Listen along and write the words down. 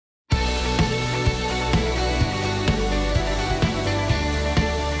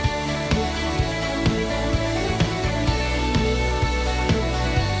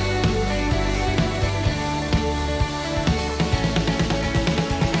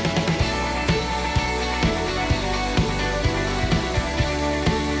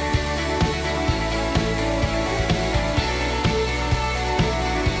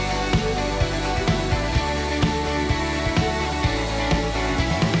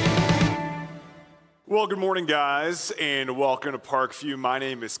Well, good morning, guys, and welcome to Parkview. My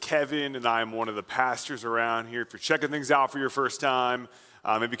name is Kevin, and I'm one of the pastors around here. If you're checking things out for your first time,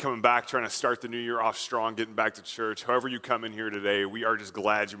 maybe coming back, trying to start the new year off strong, getting back to church, however you come in here today, we are just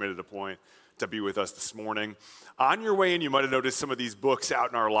glad you made it a point to be with us this morning. On your way in, you might have noticed some of these books out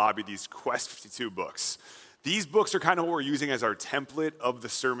in our lobby, these Quest 52 books. These books are kind of what we're using as our template of the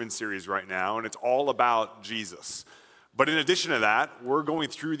sermon series right now, and it's all about Jesus. But in addition to that, we're going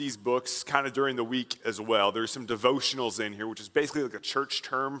through these books kind of during the week as well. There's some devotionals in here, which is basically like a church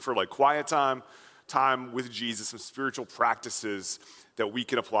term for like quiet time with Jesus, some spiritual practices that we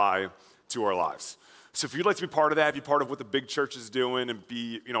can apply to our lives. So if you'd like to be part of that, be part of what the big church is doing and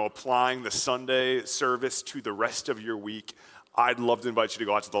be, applying the Sunday service to the rest of your week, I'd love to invite you to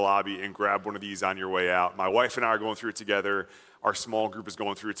go out to the lobby and grab one of these on your way out. My wife and I are going through it together. Our small group is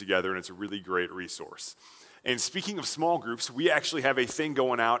going through it together, and it's a really great resource. And speaking of small groups, we actually have a thing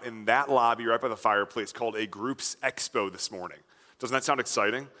going out in that lobby right by the fireplace called a Groups Expo this morning. Doesn't that sound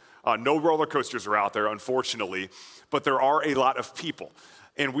exciting? No roller coasters are out there, unfortunately, but there are a lot of people.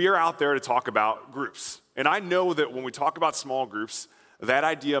 And we are out there to talk about groups. And I know that when we talk about small groups, that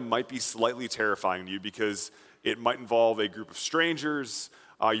idea might be slightly terrifying to you because it might involve a group of strangers.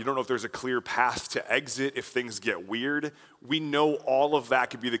 You don't know if there's a clear path to exit if things get weird. We know all of that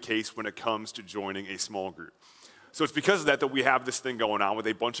could be the case when it comes to joining a small group. So it's because of that we have this thing going on with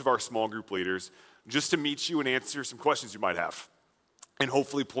a bunch of our small group leaders just to meet you and answer some questions you might have and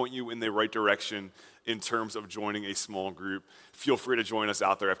hopefully point you in the right direction in terms of joining a small group. Feel free to join us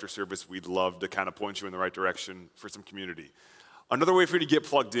out there after service. We'd love to kind of point you in the right direction for some community. Another way for you to get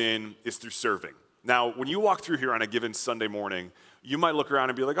plugged in is through serving. Now, when you walk through here on a given Sunday morning, you might look around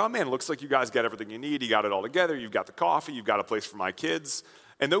and be like, oh man, it looks like you guys got everything you need. You got it all together. You've got the coffee. You've got a place for my kids.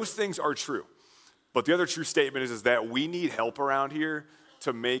 And those things are true. But the other true statement is that we need help around here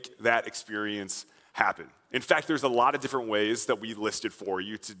to make that experience happen. In fact, there's a lot of different ways that we listed for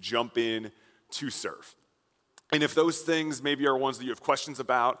you to jump in to serve. And if those things maybe are ones that you have questions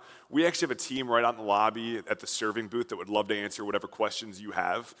about, we actually have a team right out in the lobby at the serving booth that would love to answer whatever questions you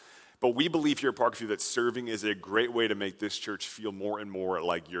have. But we believe here at Parkview that serving is a great way to make this church feel more and more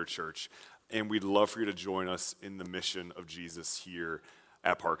like your church. And we'd love for you to join us in the mission of Jesus here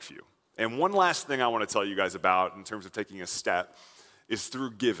at Parkview. And one last thing I want to tell you guys about in terms of taking a step is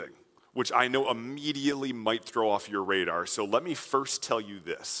through giving, which I know immediately might throw off your radar. So let me first tell you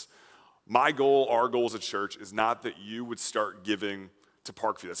this. My goal, our goal as a church, is not that you would start giving to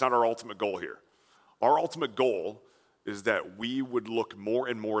Parkview. That's not our ultimate goal here. Our ultimate goal is that we would look more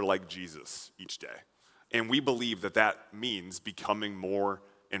and more like Jesus each day. And we believe that that means becoming more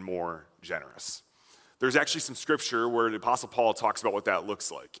and more generous. There's actually some scripture where the Apostle Paul talks about what that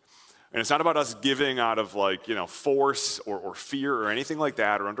looks like. And it's not about us giving out of force or fear or anything like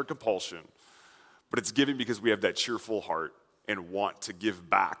that or under compulsion, but it's giving because we have that cheerful heart and want to give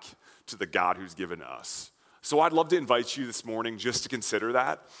back to the God who's given us. So I'd love to invite you this morning just to consider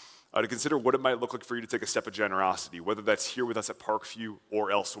that. To consider what it might look like for you to take a step of generosity, whether that's here with us at Parkview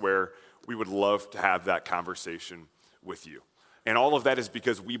or elsewhere. We would love to have that conversation with you. And all of that is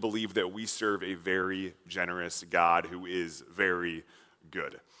because we believe that we serve a very generous God who is very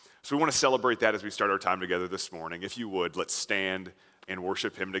good. So we want to celebrate that as we start our time together this morning. If you would, let's stand and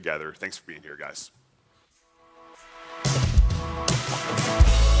worship him together. Thanks for being here, guys.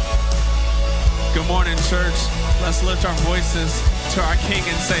 Good morning, church. Let's lift our voices to our King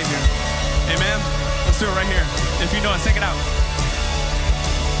and Savior. Amen. Let's do it right here. If you know it, sing it out.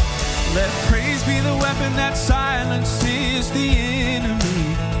 Let praise be the weapon that silences the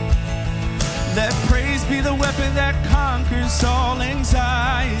enemy. Let praise be the weapon that conquers all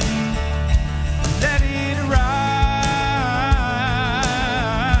anxiety. Let it rise.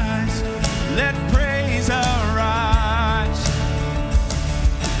 Let praise arise.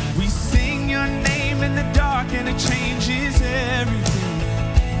 We sing your name in the dark and it changes everything.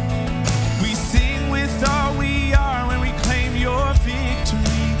 We sing with all we are when we claim your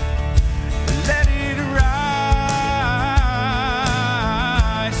victory. Let it rise.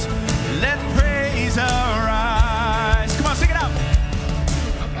 Let praise arise. Come on, sing it out.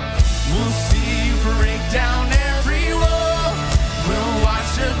 We'll see you break down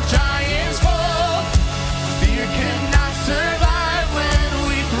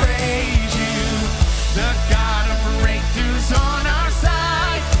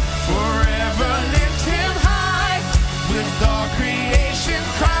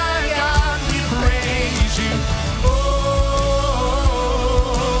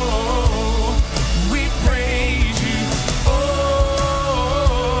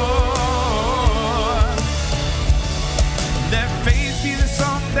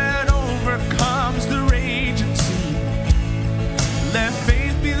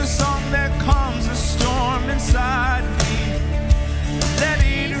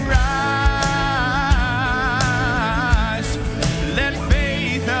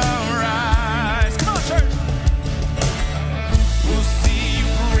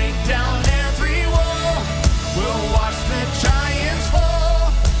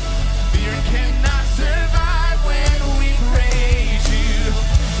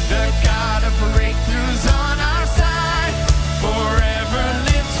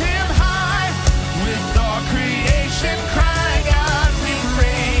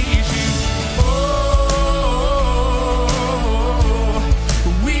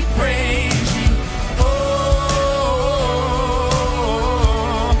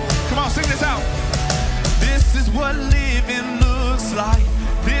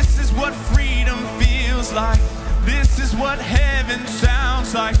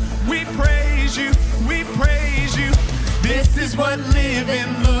is what living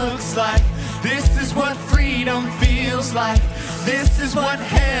looks like. This is what freedom feels like. This is what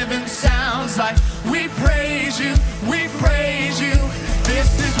heaven sounds like. We praise you, we praise you. This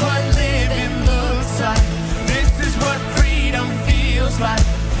is what living looks like. This is what freedom feels like.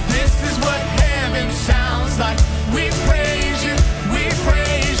 This is what heaven sounds like. We praise you, we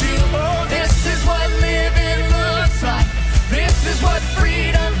praise you. Oh, this is what living looks like. This is what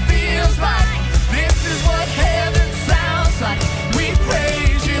freedom feels like. This is what heaven sounds like. We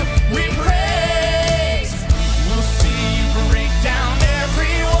praise you, we praise. We'll see you break down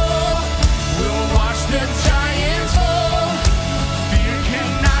every wall. We'll watch the giants fall. Fear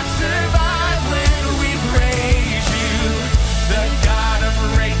cannot survive when we praise you. The God of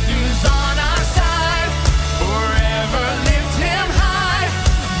breakthroughs on our side. Forever lift him high.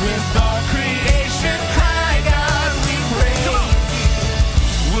 With all creation cry, God, we praise you.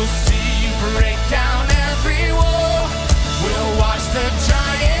 We'll see you break down every wall. We'll watch the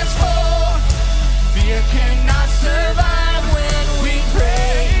giants fall. Fear cannot survive when we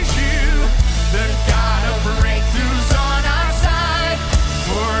praise you. The God of breakthroughs on our side.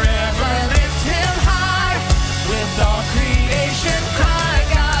 Forever lift him high. With all creation cry,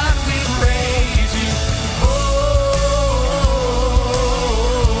 God, we praise you. Oh,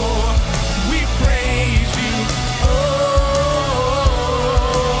 we praise you. Oh,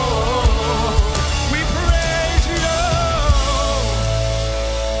 we praise you.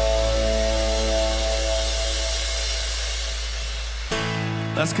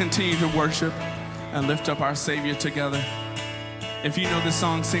 Let's continue to worship and lift up our Savior together. If you know this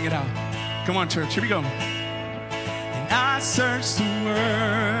song, sing it out. Come on, church, here we go. And I searched the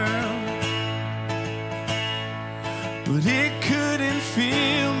world, but it couldn't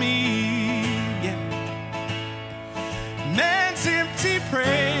fill me. Yeah. Man's empty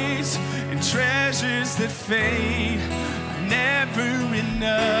praise and treasures that fade are never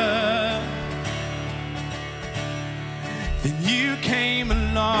enough. Then you came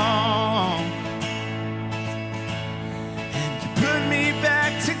along and you put me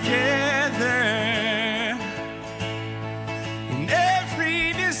back together, and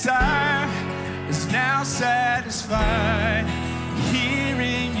every desire is now satisfied here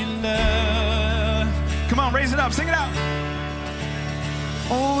in your love. Come on, raise it up, sing it out.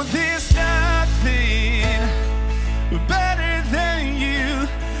 Oh, there's nothing better than you.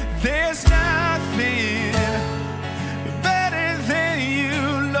 There's nothing better than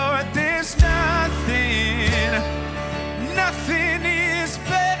you, Lord. There's nothing, nothing is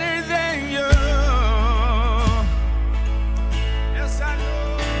better than you. Yes, I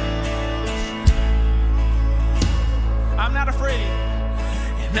know. I'm not afraid,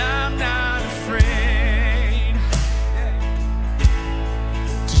 and I'm not afraid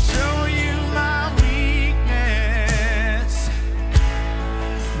to show you my weakness,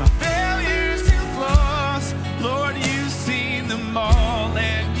 my failures and flaws. Lord, you've seen them all,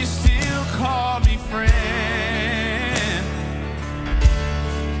 and you still call me friend.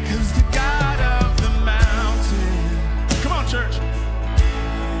 'Cause the God of the mountain, come on, church,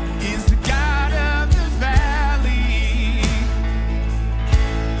 is the God of the valley.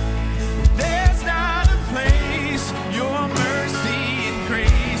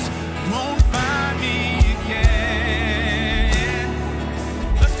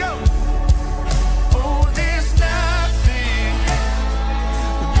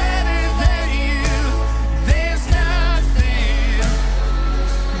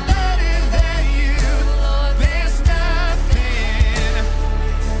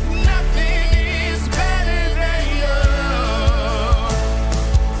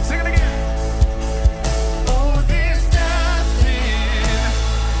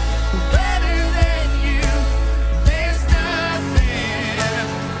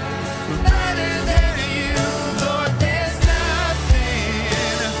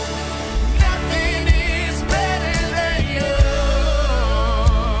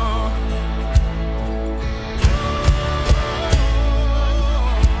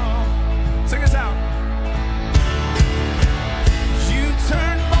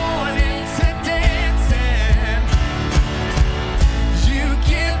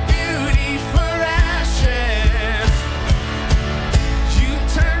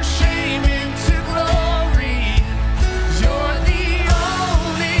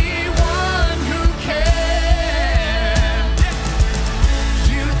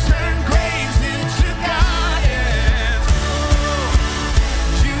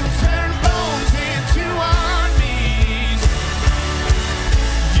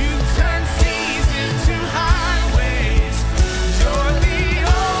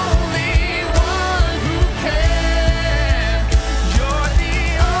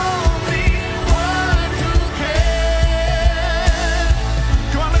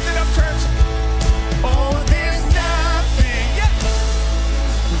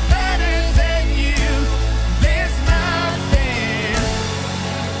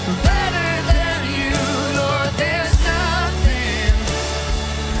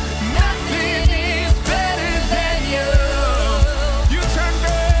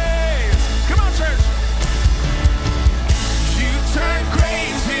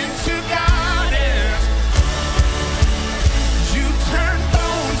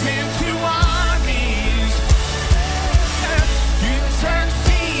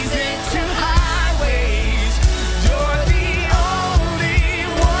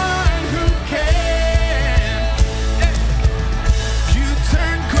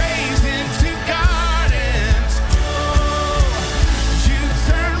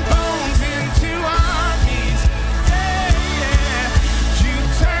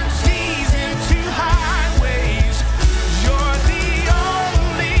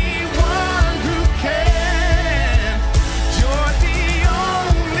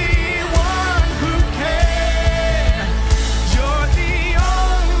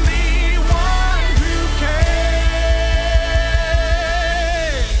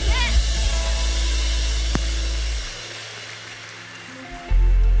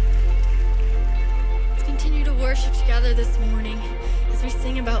 worship together this morning as we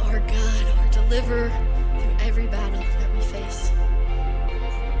sing about our God, our deliverer through every battle that we face.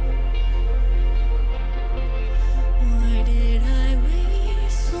 Why did I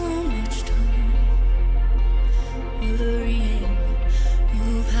waste so much time worrying?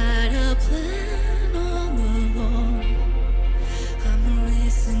 You've had a plan all along. I'm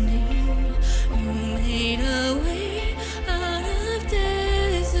listening. You made a way out of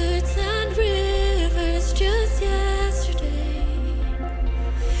deserts and rivers just yesterday.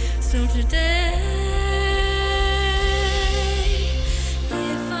 So today,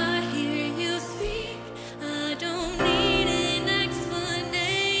 if I hear you speak, I don't need an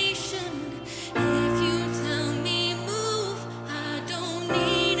explanation. If you tell me move, I don't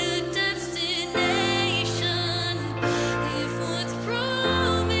need a destination. If what's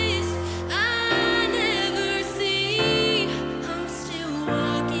promised I never see, I'm still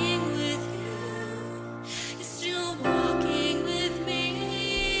walking with you. You're still walking with me.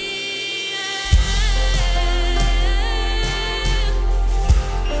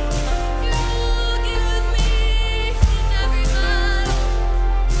 You're walking with me in every battle.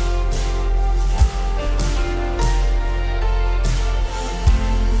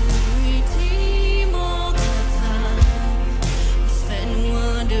 We dream all the time. We spend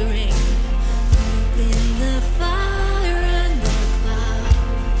wandering up in the fire and the cloud.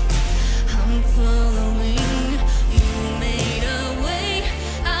 I'm following. You made a way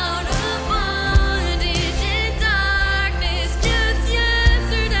out of bondage and darkness just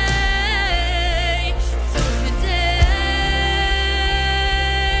yesterday. So today,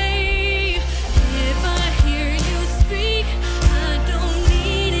 if I hear you speak, I don't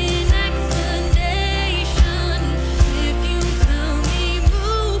need an explanation. If you tell me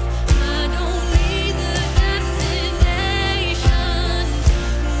move, I don't need the destination.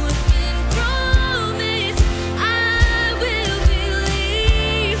 What's been promised, I will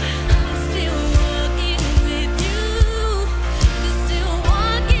believe. I'm still walking with you. You're still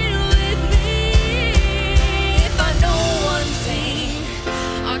walking with me. If I know one thing,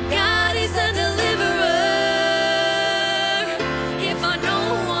 our God is a deliverer. If I know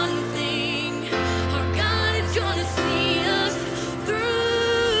one thing, our God is gonna see us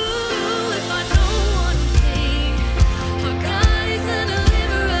through. If I know one thing, our God is a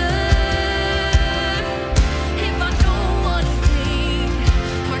deliverer. If I know one thing,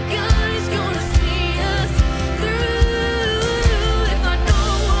 our God is gonna see us through. If I know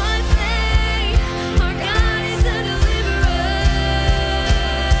one thing, our God is a deliverer.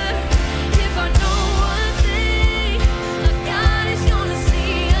 If I know one thing, our God is gonna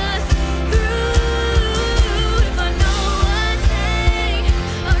see us through. If I know one thing,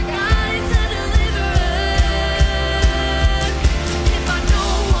 our God is a deliverer. If I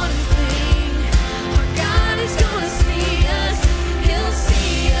know one thing, our God is gonna see us. He'll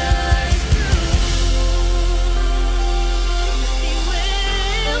see us through. He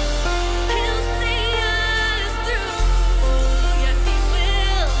will. He'll see us through. Yes, he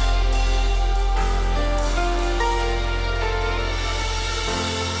will.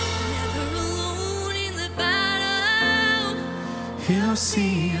 Never alone in the battle. He'll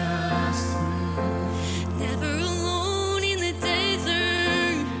see us through. Never alone in the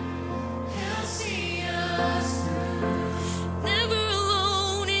desert. He'll see us through. Never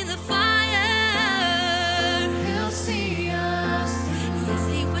alone in the fire. He'll see us through. Yes,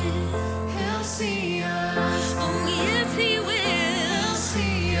 he will. He'll see us Oh, yes, he will.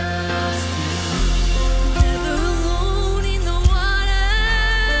 see us Never alone in the water.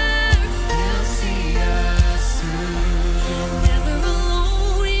 He'll see us through. Never alone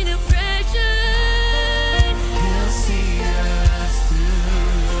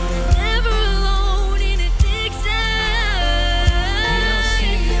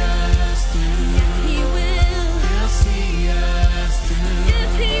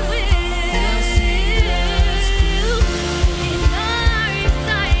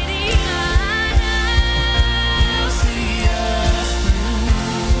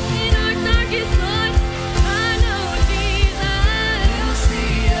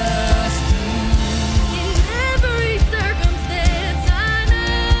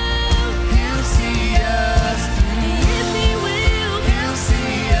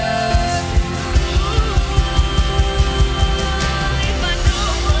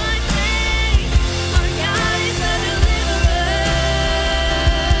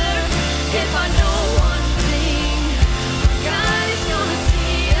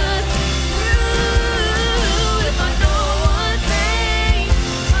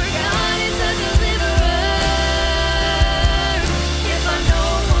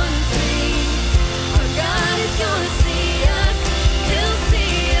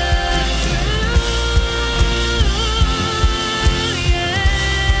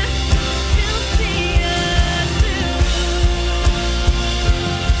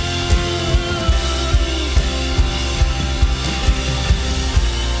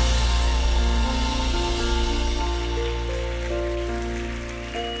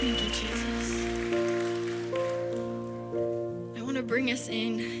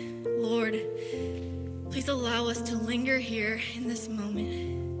in. Lord, please allow us to linger here in this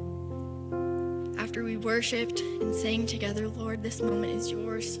moment. After we worshiped and sang together, Lord, this moment is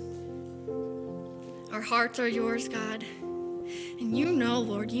yours. Our hearts are yours, God. And you know,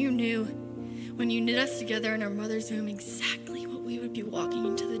 Lord, you knew when you knit us together in our mother's womb exactly what we would be walking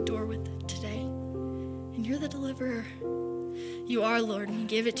into the door with today. And you're the deliverer. You are, Lord, and we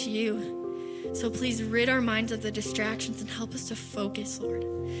give it to you. So please rid our minds of the distractions and help us to focus, Lord,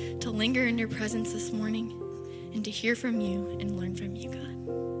 to linger in your presence this morning and to hear from you and learn from you,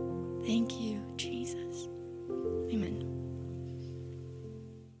 God. Thank you, Jesus. Amen.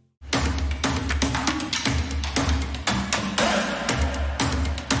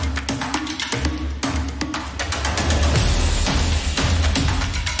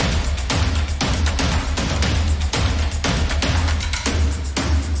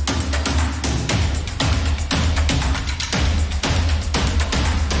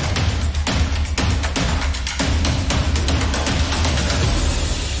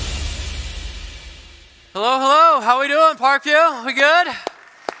 Hello. How we doing, Parkview? We good?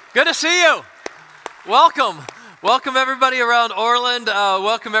 Good to see you. Welcome. Welcome everybody around Orland.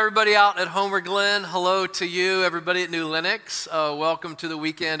 Welcome everybody out at Homer Glen. Hello to you, everybody at New Lenox. Welcome to the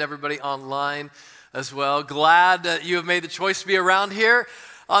weekend, everybody online as well. Glad that you have made the choice to be around here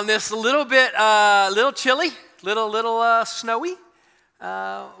on this little chilly, little snowy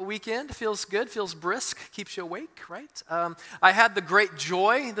weekend. Feels good, feels brisk, keeps you awake, right? I had the great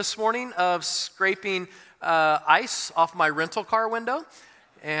joy this morning of scraping ice off my rental car window,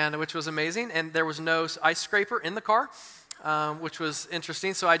 which was amazing. And there was no ice scraper in the car, which was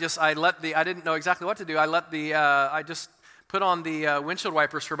interesting. So I didn't know exactly what to do. I just put on the windshield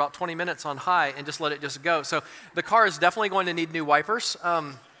wipers for about 20 minutes on high and just let it just go. So the car is definitely going to need new wipers.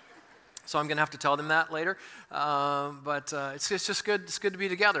 So I'm going to have to tell them that later. But it's just good. It's good to be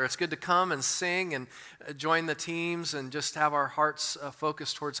together. It's good to come and sing and join the teams and just have our hearts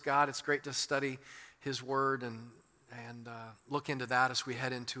focused towards God. It's great to study His Word and look into that as we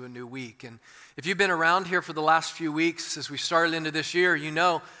head into a new week. And if you've been around here for the last few weeks, as we started into this year, you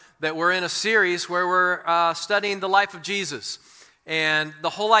know that we're in a series where we're studying the life of Jesus. And the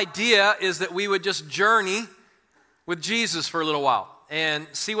whole idea is that we would just journey with Jesus for a little while and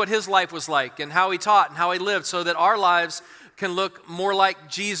see what His life was like and how He taught and how He lived so that our lives can look more like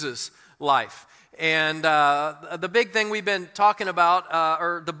Jesus' life. And the big thing we've been talking about,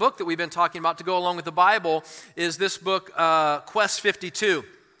 or the book that we've been talking about to go along with the Bible, is this book, Quest 52.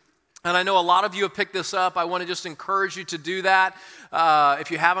 And I know a lot of you have picked this up. I want to just encourage you to do that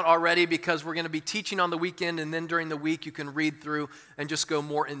if you haven't already, because we're going to be teaching on the weekend, and then during the week you can read through and just go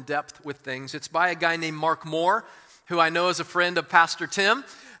more in depth with things. It's by a guy named Mark Moore, who I know is a friend of Pastor Tim,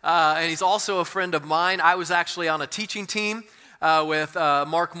 and he's also a friend of mine. I was actually on a teaching team with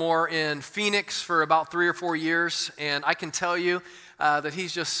Mark Moore in Phoenix for about 3 or 4 years, and I can tell you that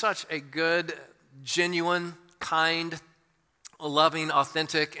he's just such a good, genuine, kind, loving,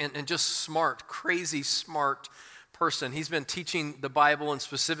 authentic, and just smart, crazy smart person. He's been teaching the Bible and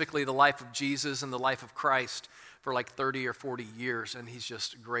specifically the life of Jesus and the life of Christ for like 30 or 40 years, and he's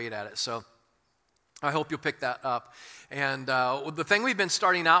just great at it. So I hope you'll pick that up. And the thing we've been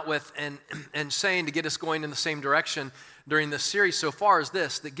starting out with and saying to get us going in the same direction during this series so far is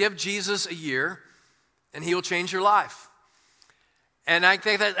this, that give Jesus a year and He will change your life. And I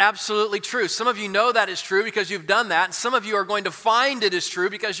think that's absolutely true. Some of you know that is true because you've done that, and some of you are going to find it is true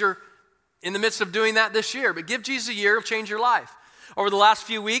because you're in the midst of doing that this year. But give Jesus a year, it'll change your life. Over the last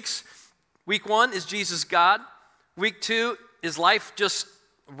few weeks, week 1 is Jesus God. Week 2 is life just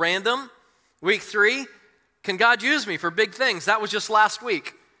random. Week 3, can God use me for big things? That was just last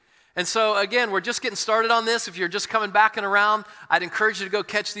week. And so again, we're just getting started on this. If you're just coming back and around, I'd encourage you to go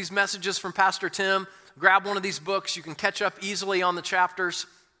catch these messages from Pastor Tim. Grab one of these books. You can catch up easily on the chapters.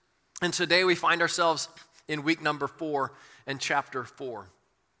 And today we find ourselves in week number 4 and chapter 4.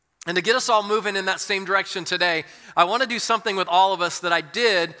 And to get us all moving in that same direction today, I want to do something with all of us that I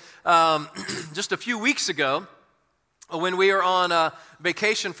did just a few weeks ago when we were on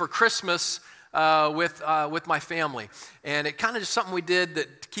vacation for Christmas with my family. And it kind of just something we did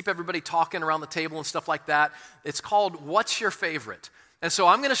that to keep everybody talking around the table and stuff like that. It's called What's Your Favorite? And so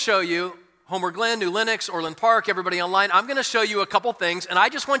I'm going to show you Homer Glen, New Lenox, Orland Park, everybody online. I'm going to show you a couple things, and I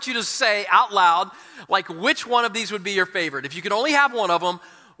just want you to say out loud, like, which one of these would be your favorite? If you could only have one of them,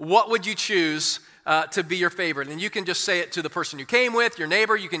 what would you choose to be your favorite? And you can just say it to the person you came with, your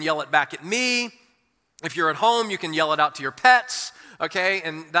neighbor. You can yell it back at me. If you're at home, you can yell it out to your pets, okay?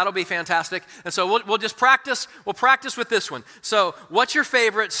 And that'll be fantastic. And so we'll just practice. We'll practice with this one. So what's your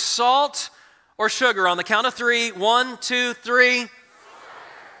favorite, salt or sugar? On the count of 3, 1, 2, 3.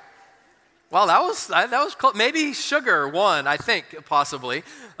 Well, that was close. Maybe sugar won, I think, possibly.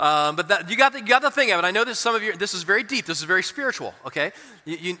 But you got the thing of it. I know that some of you, this is very deep. This is very spiritual, okay?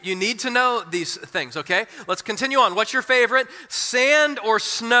 You need to know these things, okay? Let's continue on. What's your favorite? Sand or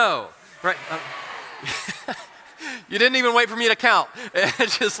snow? Right. You didn't even wait for me to count.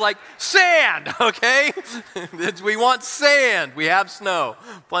 It's just like sand, okay? We want sand. We have snow.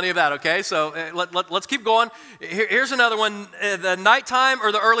 Plenty of that, okay? So let's keep going. Here's another one. The nighttime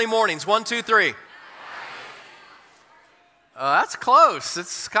or the early mornings? 1, 2, 3. That's close.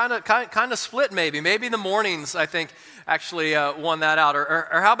 It's kind of split maybe. Maybe the mornings, I think, actually won that out. Or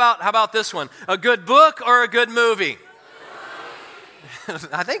how about this one? A good book or a good movie?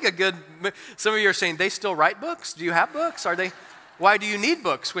 I think some of you are saying, they still write books? Do you have books? Why do you need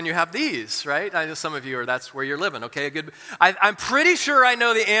books when you have these, right? I know some of you that's where you're living, okay? I'm pretty sure I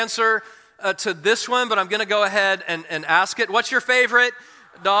know the answer to this one, but I'm going to go ahead and ask it. What's your favorite,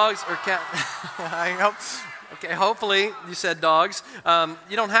 dogs or cat? I hope. Okay, hopefully you said dogs.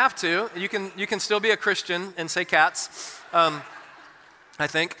 You don't have to. You can still be a Christian and say cats, I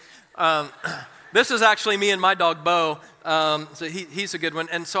think. This is actually me and my dog, Bo. So he's a good one.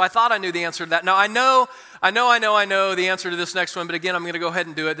 And so I thought I knew the answer to that. Now, I know the answer to this next one, but again, I'm going to go ahead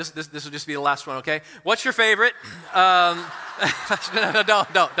and do it. This will just be the last one, okay? What's your favorite? No,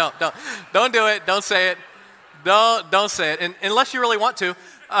 don't do it. Don't say it. Don't say it. And, unless you really want to.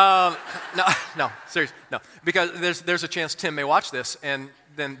 No, seriously, no. Because there's a chance Tim may watch this, and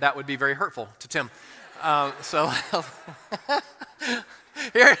then that would be very hurtful to Tim. So...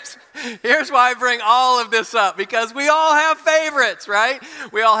 Here's why I bring all of this up, because we all have favorites, right?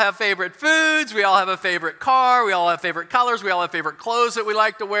 We all have favorite foods, we all have a favorite car, we all have favorite colors, we all have favorite clothes that we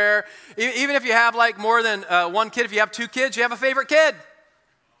like to wear. Even if you have like more than one kid, if you have 2 kids, you have a favorite kid.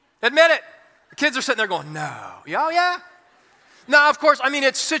 Admit it. The kids are sitting there going, no. Oh, yeah? Now, of course, I mean,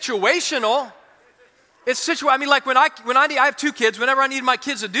 it's situational. I mean, like when I have 2 kids, whenever I need my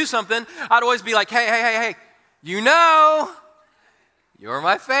kids to do something, I'd always be like, hey, you know, you're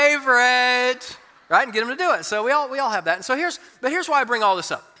my favorite, right? And get them to do it. So we all have that. And so here's why I bring all this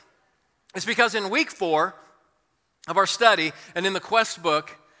up. It's because in week 4 of our study and in the Quest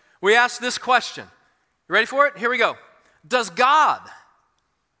book, we asked this question. You ready for it? Here we go. Does God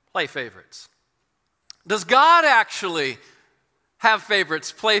play favorites? Does God actually have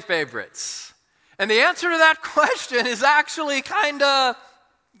favorites, play favorites? And the answer to that question is actually kind of,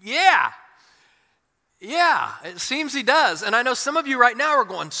 yeah. Yeah, it seems he does. And I know some of you right now are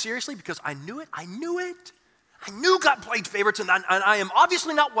going, seriously? Because I knew it. I knew God played favorites, and I am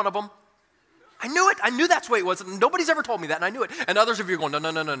obviously not one of them. I knew it. I knew that's the way it was. Nobody's ever told me that, and I knew it. And others of you are going,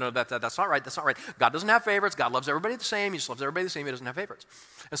 no, that's not right. That's not right. God doesn't have favorites. God loves everybody the same. He just loves everybody the same. He doesn't have favorites.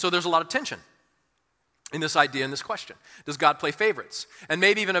 And so there's a lot of tension in this idea, in this question. Does God play favorites? And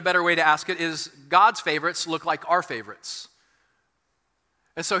maybe even a better way to ask it is, God's favorites look like our favorites?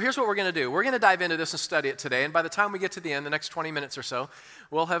 And so here's what we're going to do. We're going to dive into this and study it today. And by the time we get to the end, the next 20 minutes or so,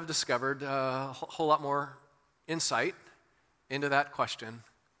 we'll have discovered a whole lot more insight into that question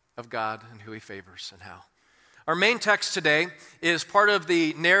of God and who he favors and how. Our main text today is part of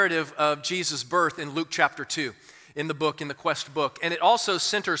the narrative of Jesus' birth in Luke chapter 2 in the Quest book. And it also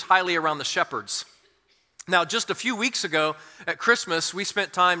centers highly around the shepherds. Now, just a few weeks ago at Christmas, we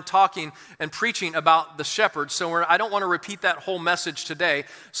spent time talking and preaching about the shepherds, so I don't want to repeat that whole message today.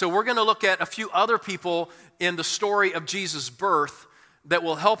 So we're going to look at a few other people in the story of Jesus' birth that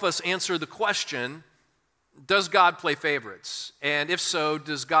will help us answer the question, does God play favorites? And if so,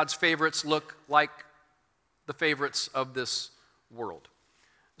 does God's favorites look like the favorites of this world?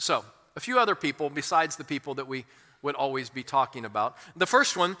 So, a few other people besides the people that we would always be talking about. The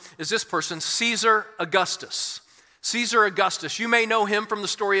first one is this person, Caesar Augustus. Caesar Augustus, you may know him from the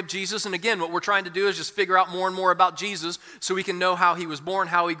story of Jesus, and again, what we're trying to do is just figure out more and more about Jesus so we can know how he was born,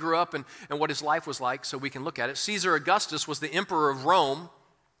 how he grew up, and what his life was like so we can look at it. Caesar Augustus was the emperor of Rome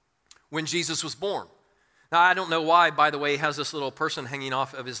when Jesus was born. Now, I don't know why, by the way, he has this little person hanging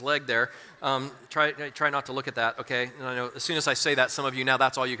off of his leg there. Try not to look at that, okay? And I know as soon as I say that, some of you now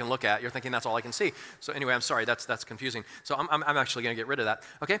that's all you can look at. You're thinking that's all I can see. So anyway, I'm sorry, that's confusing. So I'm actually going to get rid of that,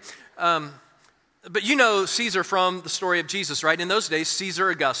 okay? But you know Caesar from the story of Jesus, right? In those days, Caesar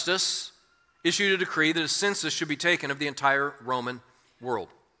Augustus issued a decree that a census should be taken of the entire Roman world.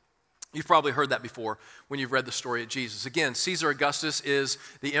 You've probably heard that before when you've read the story of Jesus. Again, Caesar Augustus is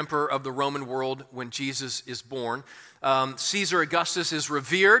the emperor of the Roman world when Jesus is born. Caesar Augustus is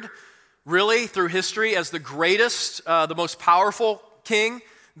revered, really, through history as the greatest, the most powerful king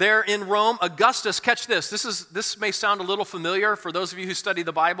there in Rome. Augustus, catch this. This may sound a little familiar for those of you who study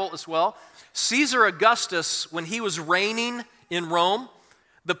the Bible as well. Caesar Augustus, when he was reigning in Rome,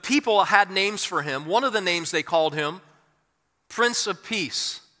 The people had names for him. One of the names they called him, Prince of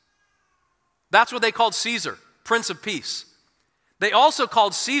Peace. That's what they called Caesar, Prince of Peace. They also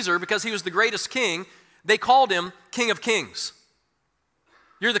called Caesar, because he was the greatest king, they called him King of Kings.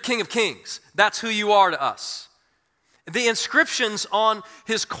 You're the King of Kings. That's who you are to us. The inscriptions on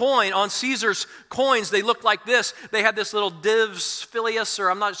his coin, on Caesar's coins, they looked like this. They had this little divs filius, or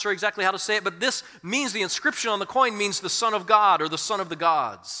I'm not sure exactly how to say it, but this means, the inscription on the coin means the Son of God or the Son of the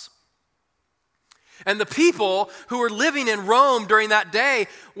Gods. And the people who were living in Rome during that day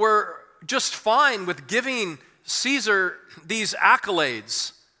were just fine with giving Caesar these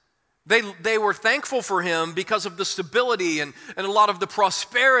accolades. They were thankful for him because of the stability and a lot of the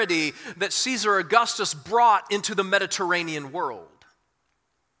prosperity that Caesar Augustus brought into the Mediterranean world.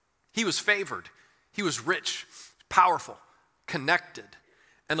 He was favored. He was rich, powerful, connected.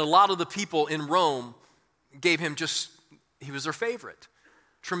 And a lot of the people in Rome gave him he was their favorite.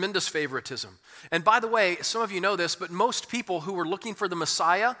 Tremendous favoritism. And by the way, some of you know this, but most people who were looking for the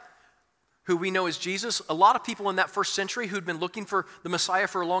Messiah, who we know as Jesus, a lot of people in that first century who'd been looking for the Messiah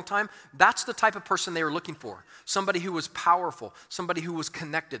for a long time, that's the type of person they were looking for. Somebody who was powerful, somebody who was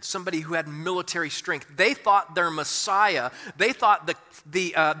connected, somebody who had military strength. They thought their Messiah, they thought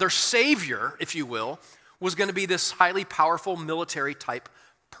their Savior, if you will, was going to be this highly powerful military type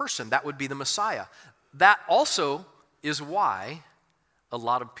person. That would be the Messiah. That also is why a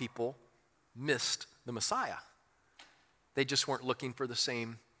lot of people missed the Messiah. They just weren't looking for the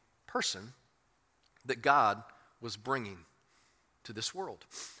same person that God was bringing to this world.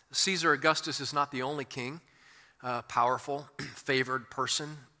 Caesar Augustus is not the only king, powerful, favored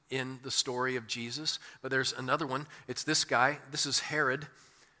person in the story of Jesus, but there's another one. It's this guy. This is Herod,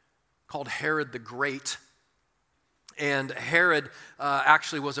 called Herod the Great. And Herod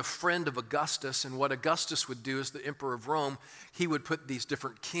actually was a friend of Augustus, and what Augustus would do as the emperor of Rome, he would put these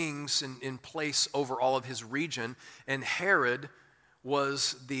different kings in place over all of his region, and Herod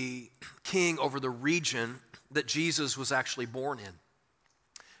was the king over the region that Jesus was actually born in.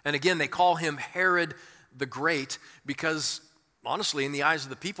 And again, they call him Herod the Great because, honestly, in the eyes of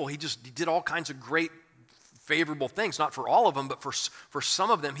the people, he did all kinds of great, favorable things. Not for all of them, but for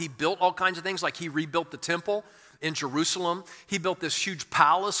some of them, he built all kinds of things, like he rebuilt the temple in Jerusalem. He built this huge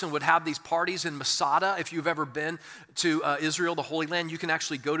palace and would have these parties in Masada. If you've ever been to Israel, the Holy Land, you can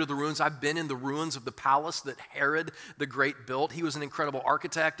actually go to the ruins. I've been in the ruins of the palace that Herod the Great built. He was an incredible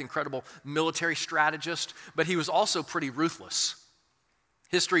architect, incredible military strategist, but he was also pretty ruthless.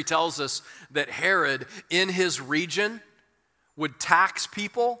 History tells us that Herod, in his region, would tax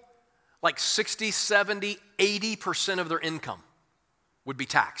people like 60, 70, 80% of their income would be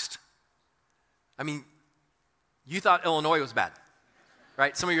taxed. I mean, you thought Illinois was bad,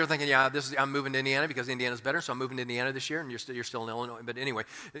 right? Some of you are thinking, yeah, I'm moving to Indiana because Indiana's better, so I'm moving to Indiana this year, and you're still in Illinois. But anyway,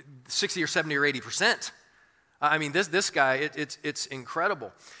 60 or 70 or 80%. I mean, this guy, it's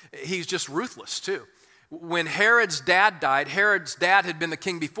incredible. He's just ruthless, too. When Herod's dad died, Herod's dad had been the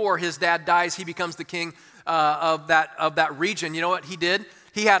king before. His dad dies, he becomes the king of that region. You know what he did?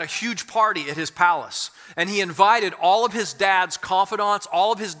 He had a huge party at his palace, and he invited all of his dad's confidants,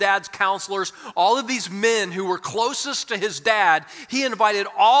 all of his dad's counselors, all of these men who were closest to his dad. He invited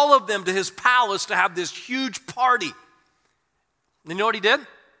all of them to his palace to have this huge party. And you know what he did?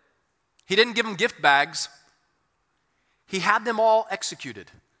 He didn't give them gift bags. He had them all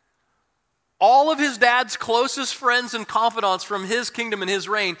executed. All of his dad's closest friends and confidants from his kingdom and his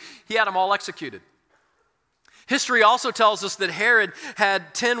reign, he had them all executed. History also tells us that Herod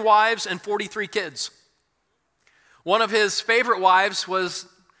had 10 wives and 43 kids. One of his favorite wives was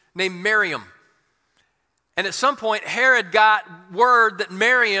named Miriam. And at some point, Herod got word that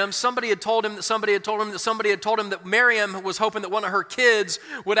Miriam, somebody had told him that Miriam was hoping that one of her kids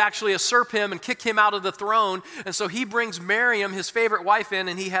would actually usurp him and kick him out of the throne. And so he brings Miriam, his favorite wife, in,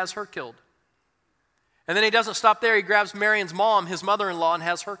 and he has her killed. And then he doesn't stop there. He grabs Miriam's mom, his mother-in-law, and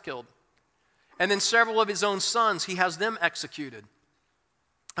has her killed. And then several of his own sons, he has them executed.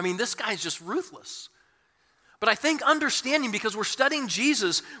 I mean, this guy's just ruthless. But I think understanding, because we're studying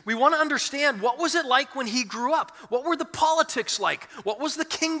Jesus, we want to understand what was it like when he grew up? What were the politics like? What was the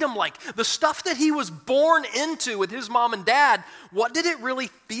kingdom like? The stuff that he was born into with his mom and dad, what did it really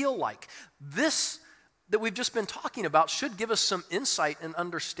feel like? This that we've just been talking about should give us some insight and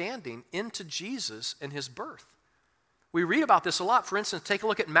understanding into Jesus and his birth. We read about this a lot. For instance, take a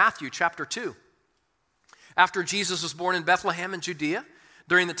look at Matthew chapter 2. After Jesus was born in Bethlehem in Judea,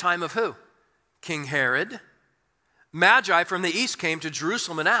 during the time of who? King Herod. Magi from the east came to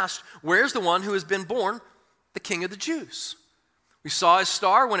Jerusalem and asked, "Where's the one who has been born, the King of the Jews? We saw his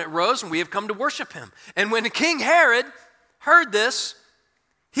star when it rose, and we have come to worship him." And when King Herod heard this,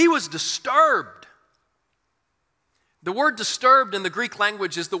 He was disturbed. The word disturbed in the Greek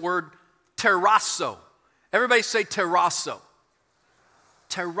language is the word terrasso. Everybody say terrasso.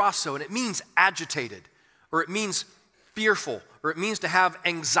 Terrasso, and it means agitated, or it means fearful, or it means to have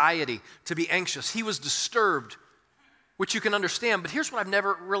anxiety, to be anxious. He was disturbed, which you can understand, but here's what I've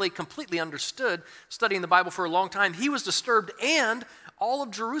never really completely understood studying the Bible for a long time. He was disturbed and all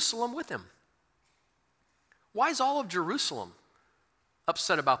of Jerusalem with him. Why is all of Jerusalem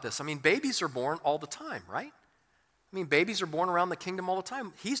upset about this? I mean, babies are born all the time, right? I mean, babies are born around the kingdom all the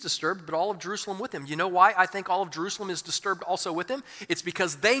time. He's disturbed, but all of Jerusalem with him. You know why I think all of Jerusalem is disturbed also with him? It's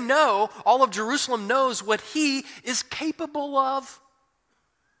because they know, all of Jerusalem knows what he is capable of.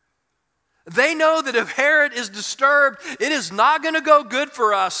 They know that if Herod is disturbed, it is not going to go good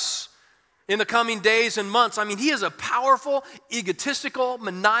for us in the coming days and months. I mean, he is a powerful, egotistical,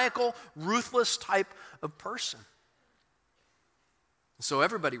 maniacal, ruthless type of person. So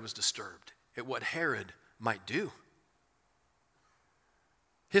everybody was disturbed at what Herod might do.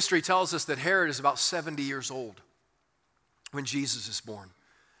 History tells us that Herod is about 70 years old when Jesus is born.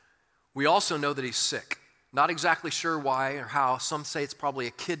 We also know that he's sick. Not exactly sure why or how. Some say it's probably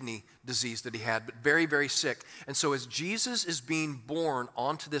a kidney disease that he had, but very, very sick. And so as Jesus is being born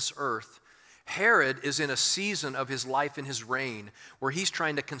onto this earth, Herod is in a season of his life and his reign where he's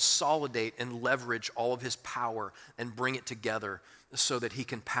trying to consolidate and leverage all of his power and bring it together so that he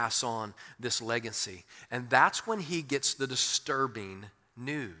can pass on this legacy. And that's when he gets the disturbing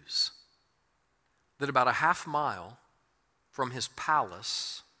news that about a half mile from his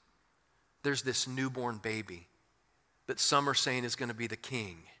palace, there's this newborn baby that some are saying is going to be the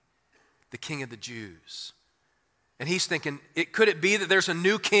king of the Jews. And he's thinking, could it be that there's a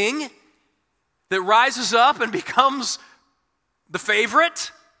new king that rises up and becomes the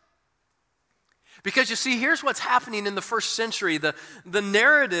favorite? Because you see, here's what's happening in the first century. The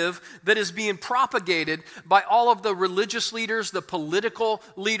narrative that is being propagated by all of the religious leaders, the political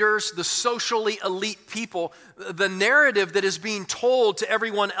leaders, the socially elite people, the narrative that is being told to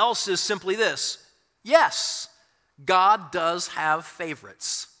everyone else is simply this: yes, God does have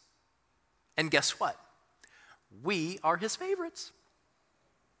favorites. And guess what? We are his favorites.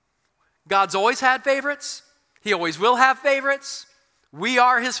 God's always had favorites. He always will have favorites. We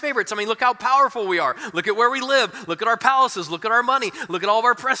are his favorites. I mean, look how powerful we are. Look at where we live. Look at our palaces. Look at our money. Look at all of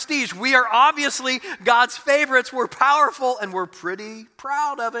our prestige. We are obviously God's favorites. We're powerful and we're pretty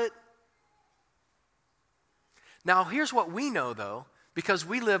proud of it. Now, here's what we know, though, because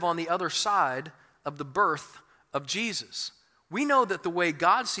we live on the other side of the birth of Jesus. We know that the way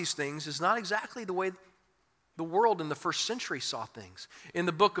God sees things is not exactly the way the world in the first century saw things. In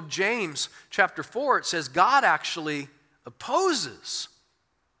the book of James, chapter 4, it says God actually opposes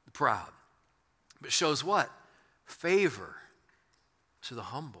the proud, but shows what? Favor to the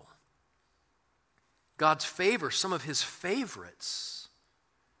humble. God's favor, some of his favorites,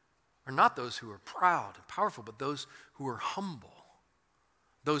 are not those who are proud and powerful, but those who are humble,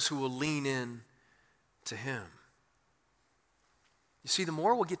 those who will lean in to him. You see, the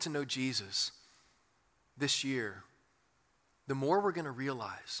more we'll get to know Jesus this year, the more we're going to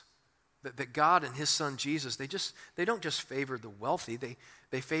realize that God and his son Jesus, they don't just favor the wealthy,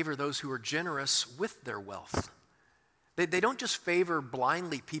 they favor those who are generous with their wealth. They don't just favor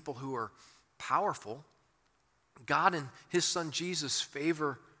blindly people who are powerful. God and his son Jesus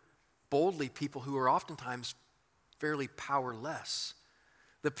favor boldly people who are oftentimes fairly powerless.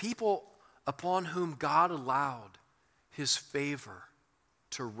 The people upon whom God allowed his favor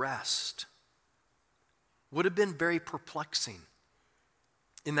to rest would have been very perplexing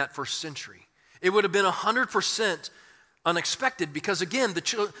in that first century. It would have been 100% unexpected because, again,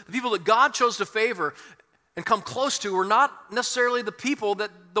 the people that God chose to favor and come close to were not necessarily the people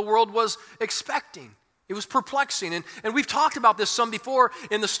that the world was expecting. It was perplexing. And we've talked about this some before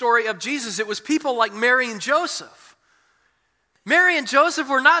in the story of Jesus. It was people like Mary and Joseph. Mary and Joseph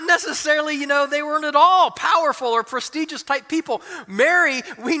were not necessarily, they weren't at all powerful or prestigious type people. Mary,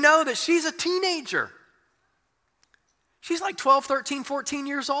 we know that she's a teenager. She's like 12, 13, 14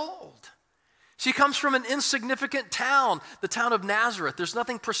 years old. She comes from an insignificant town, the town of Nazareth. There's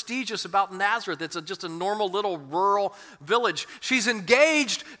nothing prestigious about Nazareth. It's just a normal little rural village. She's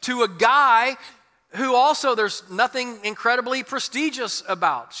engaged to a guy who also there's nothing incredibly prestigious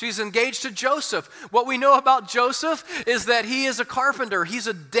about. She's engaged to Joseph. What we know about Joseph is that he is a carpenter. He's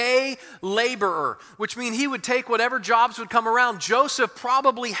a day laborer, which means he would take whatever jobs would come around. Joseph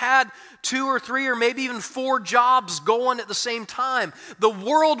probably had 2 or 3 or maybe even 4 jobs going at the same time. The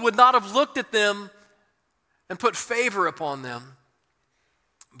world would not have looked at them and put favor upon them,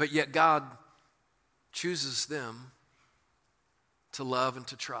 but yet God chooses them to love and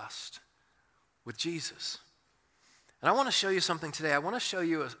to trust with Jesus. And I want to show you something today. I want to show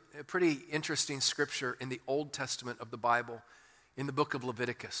you a pretty interesting scripture in the Old Testament of the Bible, in the book of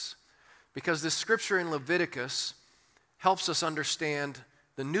Leviticus. Because this scripture in Leviticus helps us understand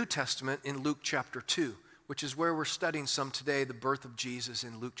the New Testament in Luke chapter 2, which is where we're studying some today, the birth of Jesus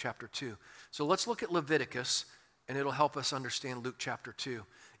in Luke chapter 2. So let's look at Leviticus, and it'll help us understand Luke chapter 2.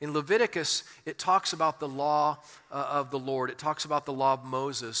 In Leviticus, it talks about the law of the Lord. It talks about the law of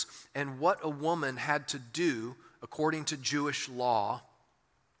Moses and what a woman had to do according to Jewish law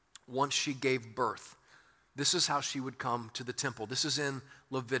once she gave birth. This is how she would come to the temple. This is in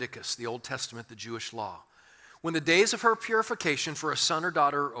Leviticus, the Old Testament, the Jewish law. When the days of her purification for a son or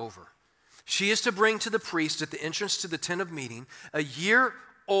daughter are over, she is to bring to the priest at the entrance to the tent of meeting a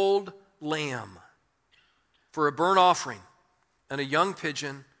year-old lamb for a burnt offering and a young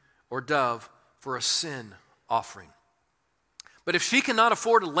pigeon or dove for a sin offering. But if she cannot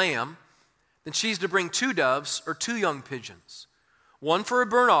afford a lamb, then she's to bring 2 doves or 2 young pigeons, one for a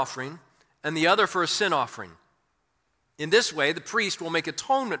burnt offering and the other for a sin offering. In this way, the priest will make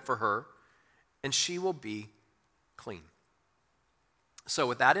atonement for her, and she will be clean. So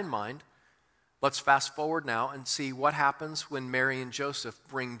with that in mind, let's fast forward now and see what happens when Mary and Joseph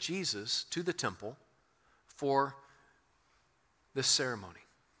bring Jesus to the temple for this ceremony.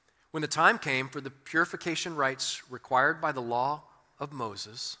 When the time came for the purification rites required by the law of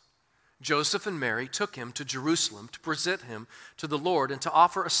Moses, Joseph and Mary took him to Jerusalem to present him to the Lord and to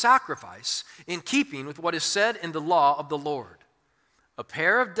offer a sacrifice in keeping with what is said in the law of the Lord: a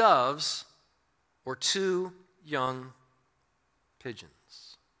pair of doves or 2 young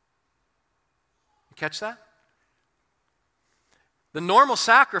pigeons. You catch that? The normal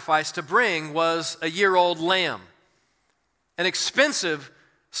sacrifice to bring was a year-old lamb, an expensive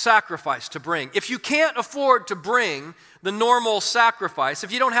sacrifice to bring. If you can't afford to bring the normal sacrifice,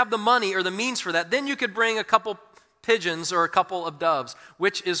 if you don't have the money or the means for that, then you could bring a couple pigeons or a couple of doves,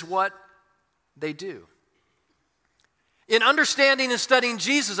 which is what they do. In understanding and studying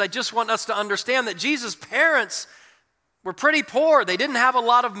Jesus, I just want us to understand that Jesus' parents were pretty poor. They didn't have a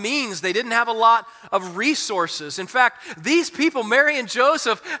lot of means. They didn't have a lot of resources. In fact, these people, Mary and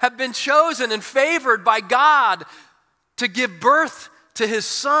Joseph, have been chosen and favored by God to give birth to his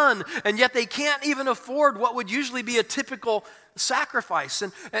son, and yet they can't even afford what would usually be a typical sacrifice.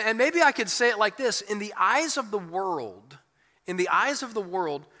 And maybe I could say it like this: in the eyes of the world,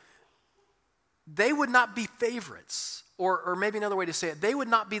 they would not be favorites, or maybe another way to say it, they would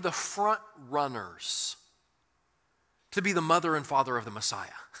not be the front runners to be the mother and father of the Messiah.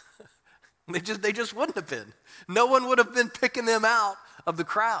 They just wouldn't have been. No one would have been picking them out of the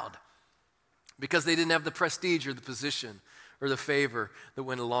crowd because they didn't have the prestige or the position or the favor that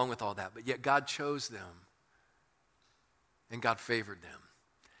went along with all that. But yet God chose them and God favored them.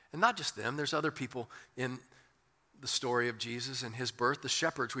 And not just them, there's other people in the story of Jesus and his birth. The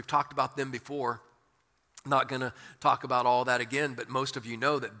shepherds, we've talked about them before. Not going to talk about all that again, but most of you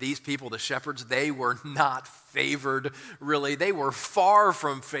know that these people, the shepherds, they were not favored, really. They were far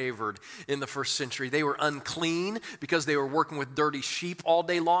from favored in the first century. They were unclean because they were working with dirty sheep all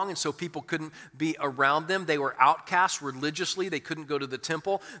day long, and so people couldn't be around them. They were outcasts religiously. They couldn't go to the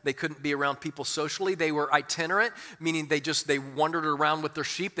temple. They couldn't be around people socially. They were itinerant, meaning they wandered around with their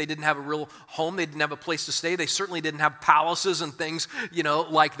sheep. They didn't have a real home. They didn't have a place to stay. They certainly didn't have palaces and things,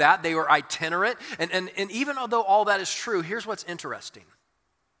 like that. They were itinerant, and even though all that is true, here's what's interesting.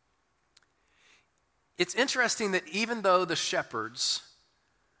 It's interesting that even though the shepherds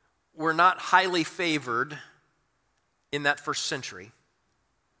were not highly favored in that first century,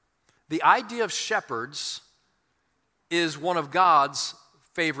 the idea of shepherds is one of God's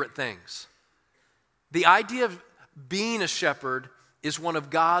favorite things. The idea of being a shepherd is one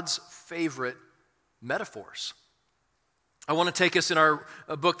of God's favorite metaphors. I want to take us in our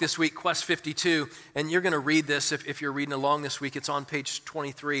book this week, Quest 52, and you're going to read this if you're reading along this week. It's on page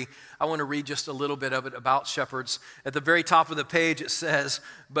 23. I want to read just a little bit of it about shepherds. At the very top of the page it says,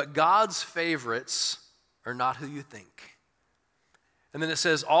 "But God's favorites are not who you think." And then it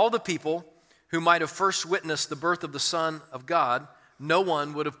says, "All the people who might have first witnessed the birth of the Son of God, no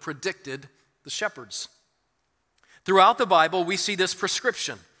one would have predicted the shepherds." Throughout the Bible, we see this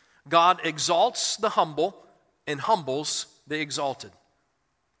prescription. God exalts the humble and humbles the exalted.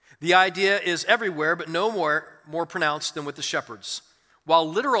 The idea is everywhere, but no more pronounced than with the shepherds. While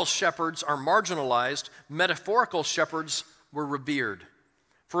literal shepherds are marginalized, metaphorical shepherds were revered.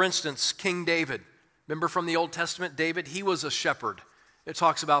 For instance, King David. Remember from the Old Testament, David? He was a shepherd. It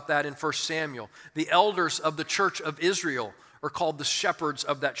talks about that in 1 Samuel. The elders of the church of Israel are called the shepherds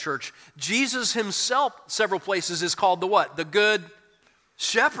of that church. Jesus himself, several places, is called the what? The good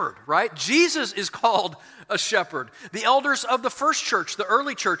Shepherd, right? Jesus is called a shepherd. The elders of the first church, the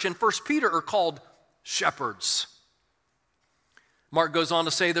early church in 1 Peter, are called shepherds. Mark goes on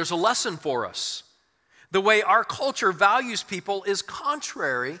to say there's a lesson for us. The way our culture values people is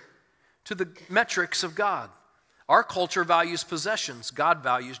contrary to the metrics of God. Our culture values possessions. God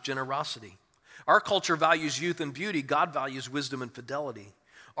values generosity. Our culture values youth and beauty. God values wisdom and fidelity.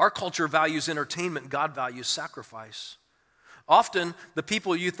 Our culture values entertainment. God values sacrifice. Often, the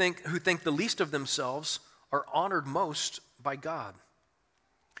people who think the least of themselves are honored most by God.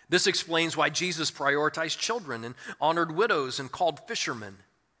 This explains why Jesus prioritized children and honored widows and called fishermen.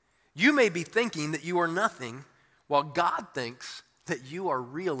 You may be thinking that you are nothing, while God thinks that you are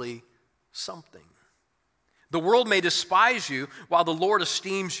really something. The world may despise you, while the Lord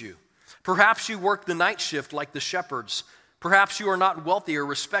esteems you. Perhaps you work the night shift like the shepherds. Perhaps you are not wealthy or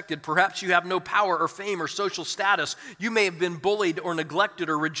respected. Perhaps you have no power or fame or social status. You may have been bullied or neglected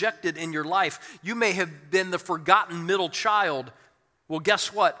or rejected in your life. You may have been the forgotten middle child. Well,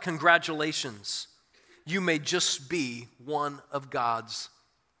 guess what? Congratulations. You may just be one of God's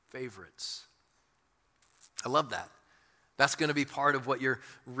favorites. I love that. That's going to be part of what you're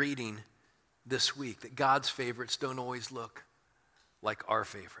reading this week, that God's favorites don't always look like our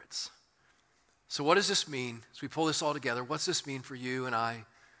favorites. So what does this mean as we pull this all together? What's this mean for you and I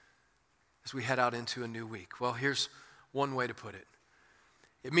as we head out into a new week? Well, here's one way to put it.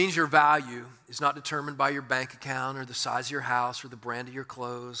 It means your value is not determined by your bank account or the size of your house or the brand of your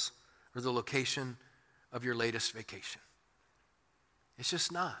clothes or the location of your latest vacation. It's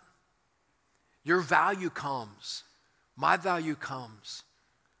just not. Your value comes, my value comes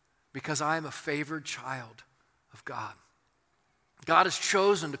because I am a favored child of God. God has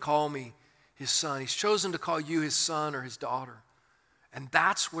chosen to call me his son. He's chosen to call you his son or his daughter. And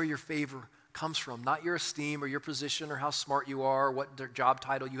that's where your favor comes from, not your esteem or your position or how smart you are or what job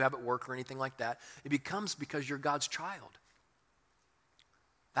title you have at work or anything like that. It becomes because you're God's child.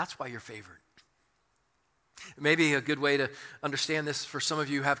 That's why you're favored. Maybe a good way to understand this for some of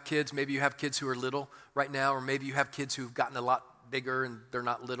you who have kids, maybe you have kids who are little right now, or maybe you have kids who've gotten a lot bigger and they're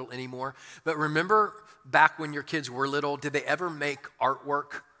not little anymore. But remember back when your kids were little, did they ever make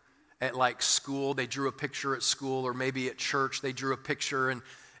artwork at like school? They drew a picture at school, or maybe at church they drew a picture and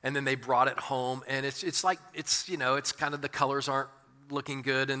then they brought it home. And it's like, it's kind of the colors aren't looking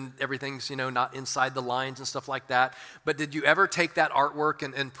good and everything's, not inside the lines and stuff like that. But did you ever take that artwork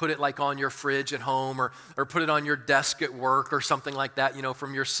and put it like on your fridge at home or put it on your desk at work or something like that,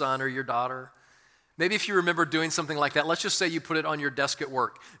 from your son or your daughter? Maybe if you remember doing something like that, let's just say you put it on your desk at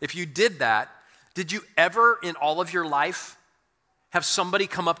work. If you did that, did you ever in all of your life have somebody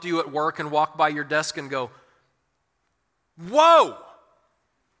come up to you at work and walk by your desk and go, "Whoa,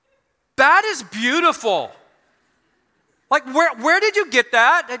 that is beautiful. Like, where did you get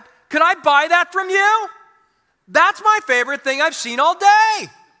that? Could I buy that from you? That's my favorite thing I've seen all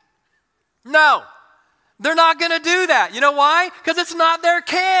day." No, they're not going to do that. You know why? Because it's not their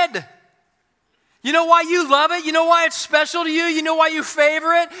kid. You know why you love it? You know why it's special to you? You know why you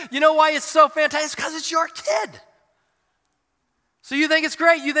favor it? You know why it's so fantastic? It's because it's your kid. So you think it's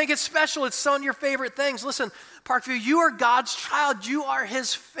great. You think it's special. It's some of your favorite things. Listen, Parkview, you are God's child. You are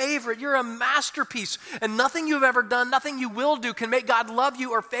his favorite. You're a masterpiece. And nothing you've ever done, nothing you will do can make God love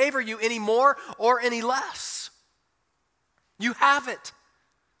you or favor you any more or any less. You have it.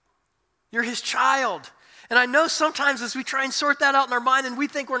 You're his child. And I know sometimes as we try and sort that out in our mind and we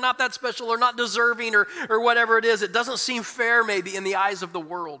think we're not that special or not deserving or whatever it is, it doesn't seem fair maybe in the eyes of the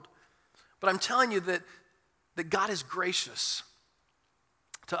world. But I'm telling you that God is gracious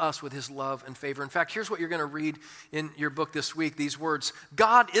to us with his love and favor. In fact, here's what you're going to read in your book this week, these words.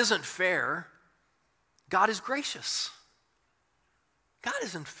 God isn't fair. God is gracious. God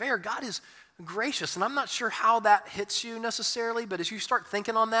isn't fair. God is gracious. And I'm not sure how that hits you necessarily, but as you start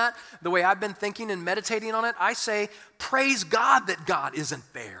thinking on that, the way I've been thinking and meditating on it, I say, praise God that God isn't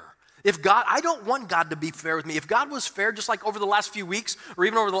fair. I don't want God to be fair with me. If God was fair, just like over the last few weeks or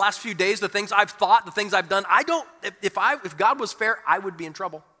even over the last few days, the things I've thought, the things I've done, if God was fair, I would be in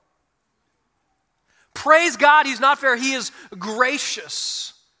trouble. Praise God, he's not fair. He is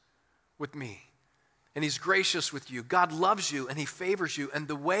gracious with me. And he's gracious with you. God loves you and he favors you. And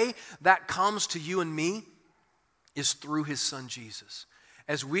the way that comes to you and me is through his son Jesus.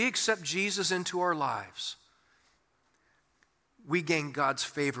 As we accept Jesus into our lives, we gain God's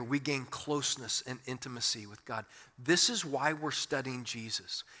favor. We gain closeness and intimacy with God. This is why we're studying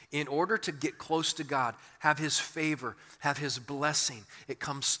Jesus. In order to get close to God, have his favor, have his blessing, it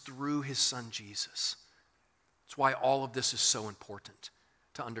comes through his son Jesus. That's why all of this is so important.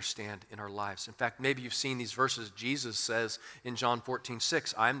 to understand in our lives. In fact, maybe you've seen these verses. Jesus says in John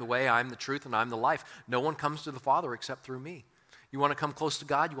 14:6, I am the way, I am the truth, and I am the life. No one comes to the Father except through me. You want to come close to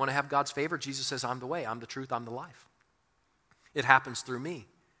God? You want to have God's favor? Jesus says, I'm the way, I'm the truth, I'm the life. It happens through me.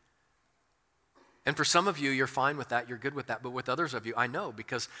 And for some of you, you're fine with that, you're good with that. But with others of you, I know,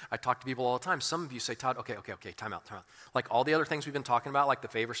 because I talk to people all the time. Some of you say, Todd, okay, time out. Like all the other things we've been talking about, like the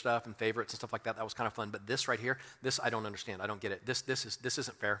favor stuff and favorites and stuff like that, that was kind of fun. But this right here, this I don't understand. I don't get it. This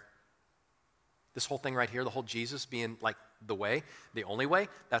isn't fair. This whole thing right here, the whole Jesus being like the way, the only way,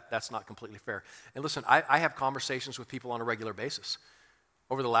 that's not completely fair. And listen, I have conversations with people on a regular basis.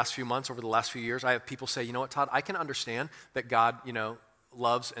 Over the last few months, over the last few years, I have people say, you know what, Todd, I can understand that God,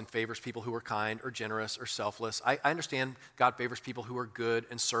 loves and favors people who are kind or generous or selfless. I understand God favors people who are good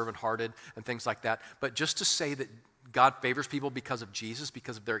and servant-hearted and things like that. But just to say that God favors people because of Jesus,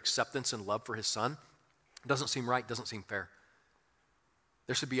 because of their acceptance and love for his son, doesn't seem right, doesn't seem fair.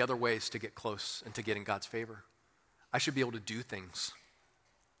 There should be other ways to get close and to get in God's favor. I should be able to do things.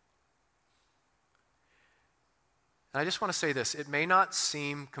 And I just want to say this. It may not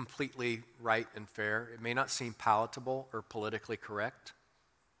seem completely right and fair. It may not seem palatable or politically correct,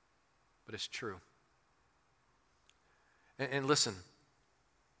 but it's true. And listen,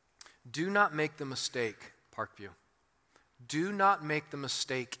 do not make the mistake, Parkview. Do not make the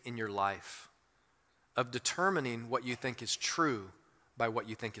mistake in your life of determining what you think is true by what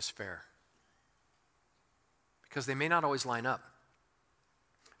you think is fair. Because they may not always line up.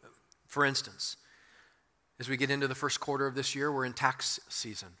 For instance, as we get into the first quarter of this year, we're in tax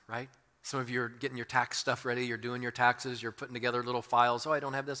season, right? Some of you are getting your tax stuff ready. You're doing your taxes. You're putting together little files. Oh, I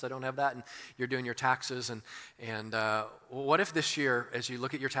don't have this. I don't have that. And you're doing your taxes. And what if this year, as you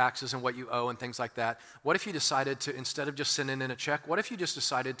look at your taxes and what you owe and things like that, what if you decided to, instead of just sending in a check, what if you just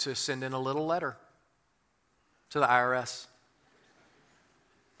decided to send in a little letter to the IRS?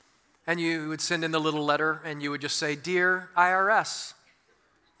 And you would send in the little letter and you would just say, Dear IRS,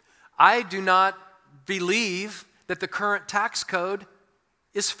 I do not believe that the current tax code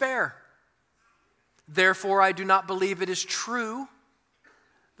is fair. Therefore, I do not believe it is true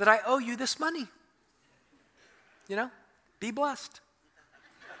that I owe you this money. Be blessed.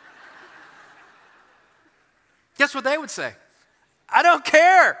 Guess what they would say? I don't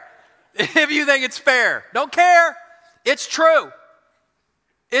care if you think it's fair. Don't care. It's true.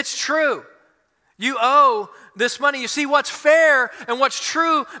 It's true. You owe this money. You see, what's fair and what's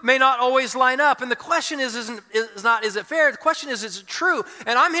true may not always line up. And the question is not, is it fair? The question is it true?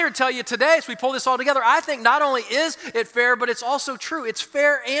 And I'm here to tell you today, as we pull this all together, I think not only is it fair, but it's also true. It's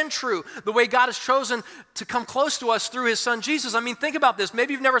fair and true, the way God has chosen to come close to us through his son, Jesus. I mean, think about this.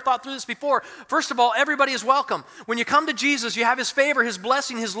 Maybe you've never thought through this before. First of all, everybody is welcome. When you come to Jesus, you have his favor, his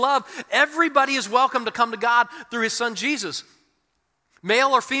blessing, his love. Everybody is welcome to come to God through his son, Jesus. Male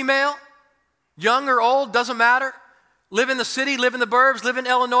or female, young or old, doesn't matter. Live in the city, live in the burbs, live in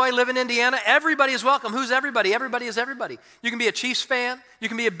Illinois, live in Indiana. Everybody is welcome. Who's everybody? Everybody is everybody. You can be a Chiefs fan. You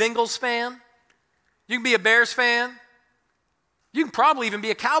can be a Bengals fan. You can be a Bears fan. You can probably even be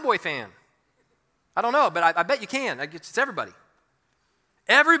a Cowboy fan. I don't know, but I bet you can. It's everybody.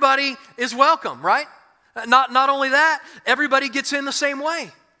 Everybody is welcome, right? Not only that, everybody gets in the same way.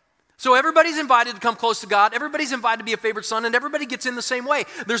 So everybody's invited to come close to God. Everybody's invited to be a favored son, and everybody gets in the same way.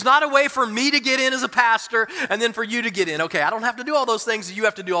 There's not a way for me to get in as a pastor and then for you to get in. Okay, I don't have to do all those things. You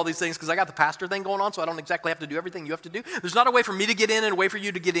have to do all these things because I got the pastor thing going on, so I don't exactly have to do everything you have to do. There's not a way for me to get in and a way for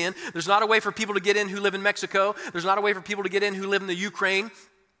you to get in. There's not a way for people to get in who live in Mexico. There's not a way for people to get in who live in the Ukraine.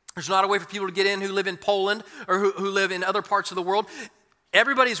 There's not a way for people to get in who live in Poland or who live in other parts of the world.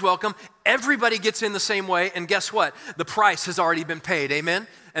 Everybody's welcome. Everybody gets in the same way. And guess what? The price has already been paid. Amen?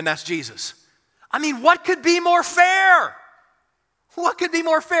 And that's Jesus. I mean, what could be more fair? What could be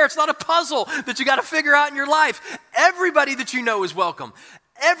more fair? It's not a puzzle that you got to figure out in your life. Everybody that you know is welcome.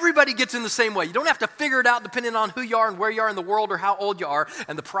 Everybody gets in the same way. You don't have to figure it out depending on who you are and where you are in the world or how old you are.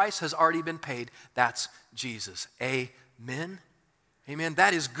 And the price has already been paid. That's Jesus. Amen? Amen.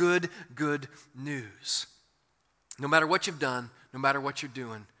 That is good news. No matter what you've done, no matter what you're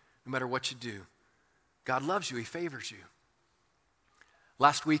doing, no matter what you do, God loves you. He favors you.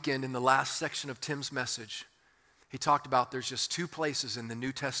 Last weekend, in the last section of Tim's message, he talked about there's just two places in the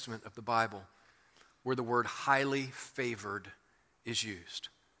New Testament of the Bible where the word highly favored is used.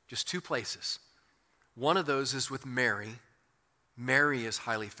 Just two places. One of those is with Mary. Mary is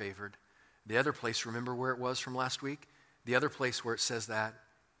highly favored. The other place, remember where it was from last week? The other place where it says that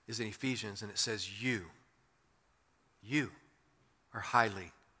is in Ephesians, and it says you are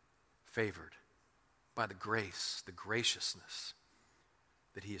highly favored by the grace, the graciousness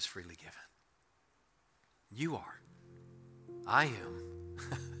that he has freely given. You are. I am.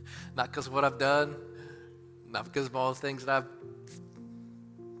 Not because of what I've done, not because of all the things that I've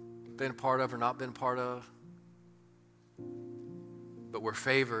been a part of or not been a part of, but we're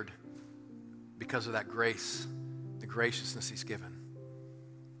favored because of that grace, the graciousness he's given.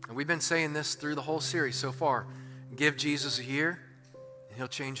 And we've been saying this through the whole series so far. Give Jesus a year, and he'll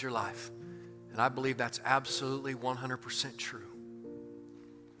change your life. And I believe that's absolutely 100% true.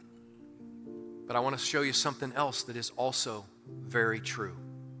 But I want to show you something else that is also very true.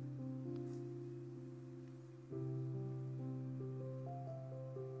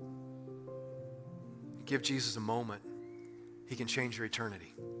 Give Jesus a moment, he can change your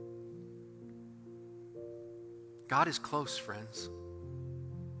eternity. God is close, friends.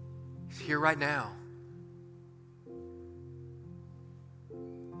 He's here right now.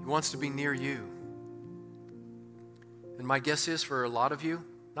 He wants to be near you. And my guess is for a lot of you,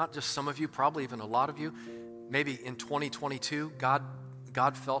 not just some of you, probably even a lot of you, maybe in 2022, God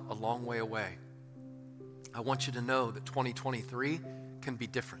felt a long way away. I want you to know that 2023 can be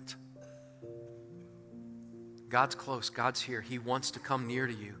different. God's close. God's here. He wants to come near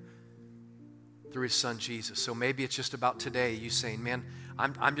to you through his son Jesus. So maybe it's just about today you saying, man,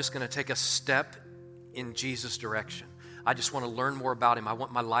 I'm just going to take a step in Jesus' direction. I just want to learn more about him. I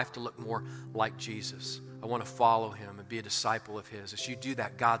want my life to look more like Jesus. I want to follow him and be a disciple of his. As you do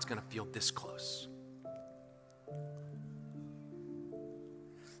that, God's going to feel this close.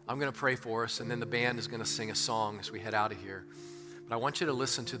 I'm going to pray for us, and then the band is going to sing a song as we head out of here. But I want you to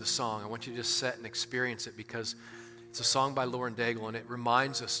listen to the song. I want you to just sit and experience it, because it's a song by Lauren Daigle, and it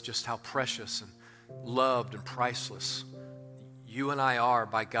reminds us just how precious and loved and priceless you and I are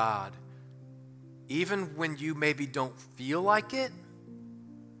by God. Even when you maybe don't feel like it,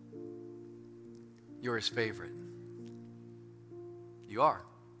 you're his favorite. You are.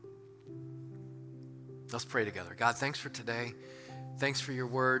 Let's pray together. God, thanks for today. Thanks for your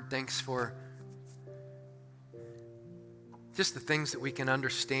word. Thanks for just the things that we can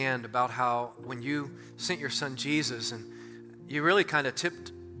understand about how when you sent your son Jesus, and you really kind of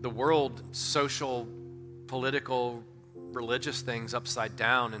tipped the world, social, political, religious things upside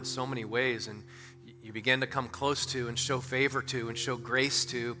down in so many ways, and you began to come close to and show favor to and show grace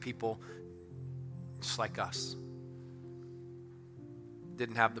to people just like us.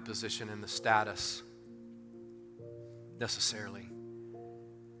 Didn't have the position and the status necessarily.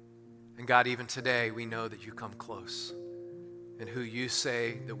 And God, even today, we know that you come close. And who you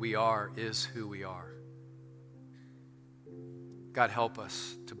say that we are is who we are. God, help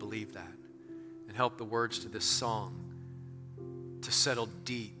us to believe that. And help the words to this song to settle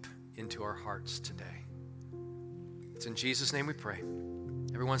deep into our hearts today. It's in Jesus' name we pray.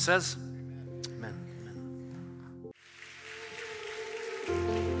 Everyone says, amen.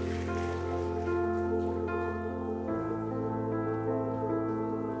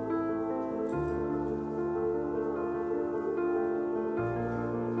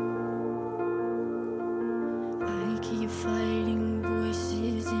 I keep fighting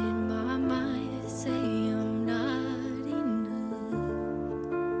voices in my mind that say I'm not enough.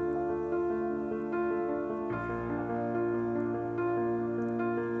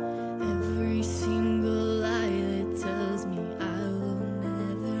 Every single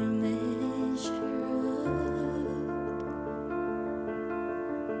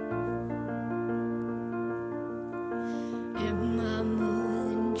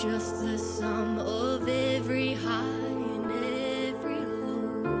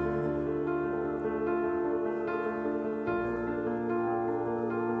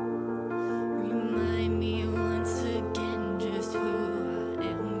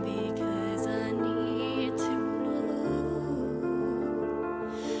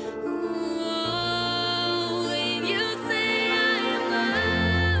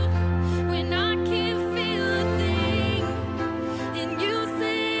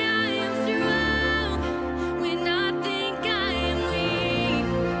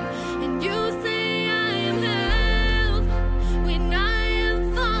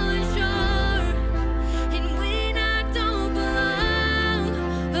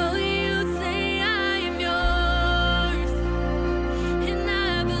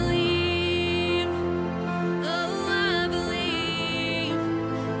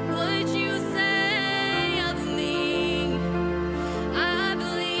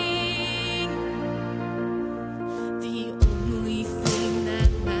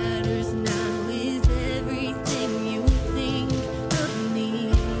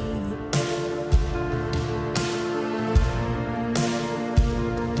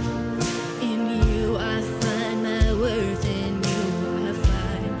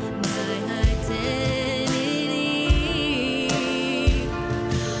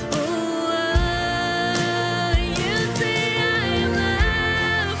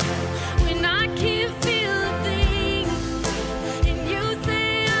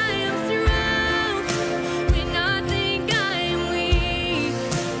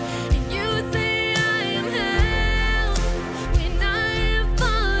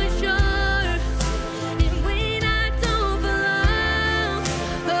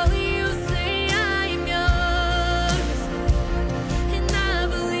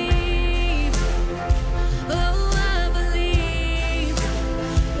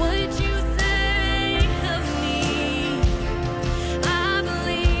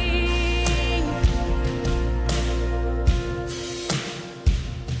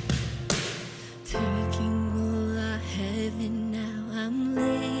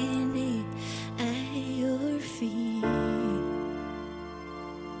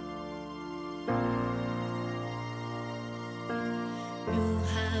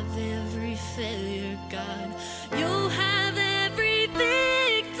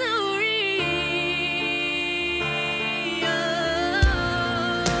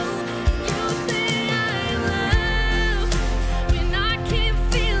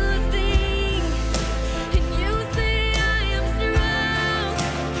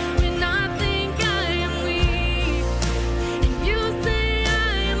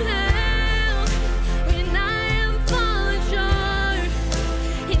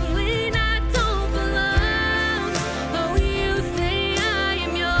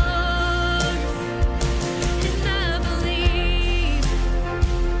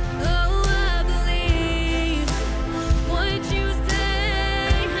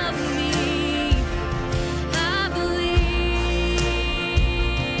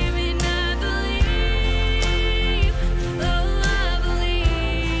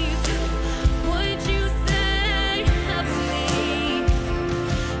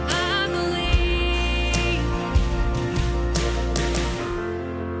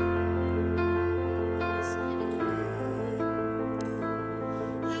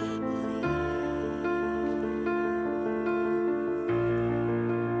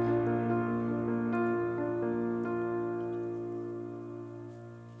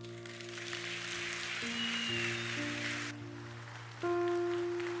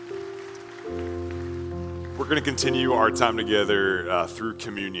going to continue our time together through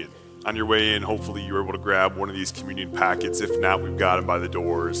communion. On your way in, hopefully you were able to grab one of these communion packets. If not, we've got them by the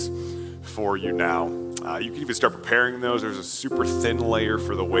doors for you now. You can even start preparing those. There's a super thin layer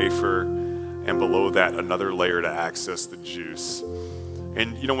for the wafer, and below that, another layer to access the juice.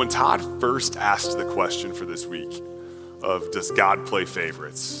 And you know, when Todd first asked the question for this week of does God play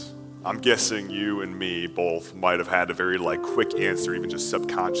favorites, I'm guessing you and me both might have had a very quick answer, even just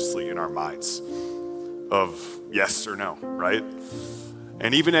subconsciously in our minds, of yes or no, right?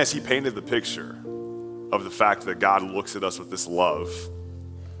 And even as he painted the picture of the fact that God looks at us with this love,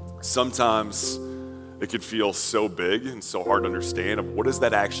 sometimes it could feel so big and so hard to understand of what does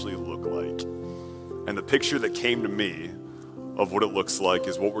that actually look like? And the picture that came to me of what it looks like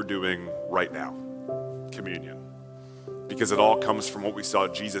is what we're doing right now, communion. Because it all comes from what we saw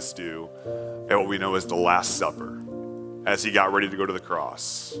Jesus do at what we know as the Last Supper. As he got ready to go to the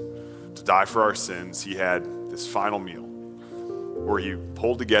cross, to die for our sins, he had this final meal where he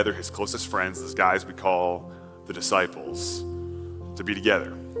pulled together his closest friends, those guys we call the disciples, to be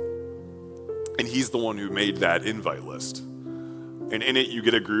together. And he's the one who made that invite list. And in it, you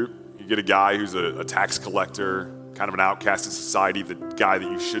get a group. You get a guy who's a tax collector, kind of an outcast in society, the guy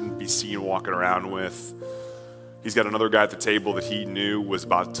that you shouldn't be seen walking around with. He's got another guy at the table that he knew was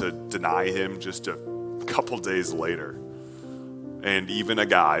about to deny him just a couple days later. And even a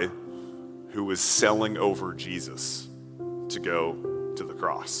guy who was selling over Jesus to go to the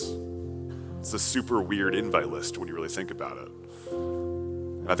cross. It's a super weird invite list when you really think about it.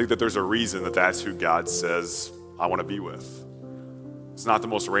 And I think that there's a reason that that's who God says, I want to be with. It's not the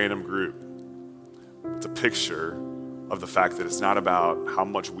most random group. It's a picture of the fact that it's not about how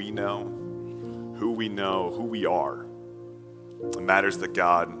much we know, who we are. It matters that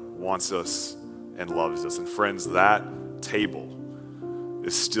God wants us and loves us. And friends, that table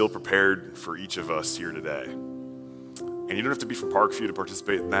is still prepared for each of us here today. And you don't have to be from Parkview to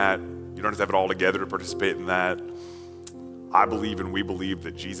participate in that. You don't have to have it all together to participate in that. I believe and we believe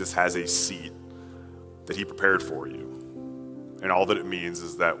that Jesus has a seat that he prepared for you. And all that it means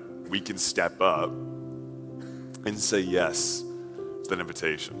is that we can step up and say yes to that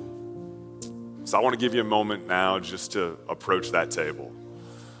invitation. So I want to give you a moment now just to approach that table,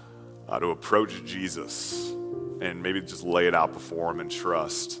 to approach Jesus and maybe just lay it out before him and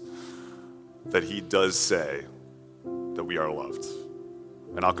trust that he does say that we are loved.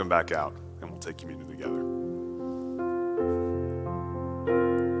 And I'll come back out and we'll take communion together.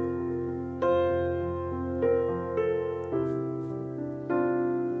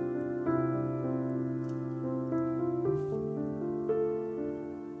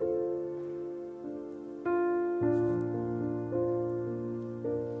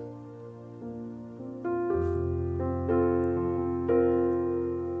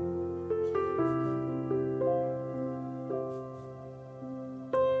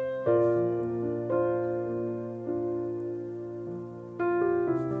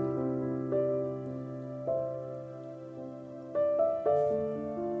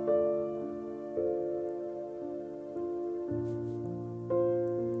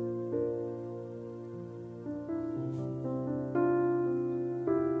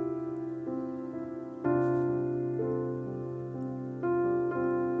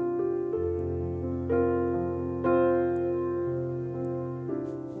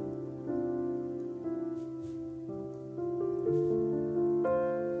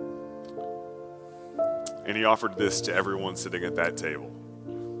 And he offered this to everyone sitting at that table,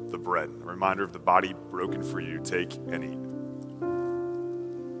 the bread, a reminder of the body broken for you. Take and eat.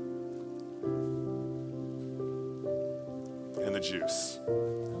 And the juice,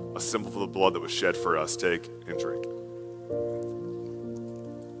 a symbol of the blood that was shed for us. Take and drink.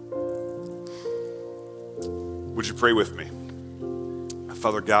 Would you pray with me?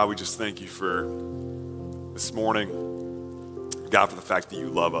 Father God, we just thank you for this morning. God, for the fact that you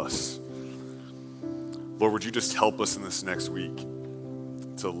love us. Lord, would you just help us in this next week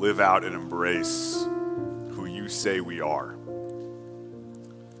to live out and embrace who you say we are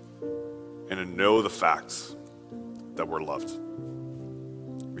and to know the fact that we're loved.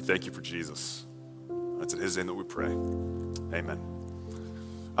 We thank you for Jesus. That's in his name that we pray. Amen.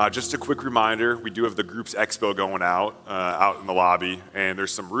 Just a quick reminder, we do have the Groups Expo going out in the lobby, and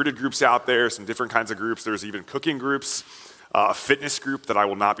there's some rooted groups out there, some different kinds of groups. There's even cooking groups, a fitness group that I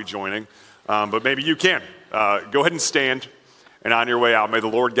will not be joining. But maybe you can. Go ahead and stand, and on your way out, may the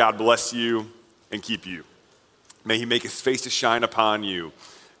Lord God bless you and keep you. May he make his face to shine upon you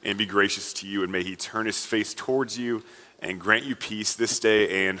and be gracious to you, and may he turn his face towards you and grant you peace this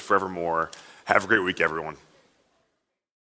day and forevermore. Have a great week, everyone.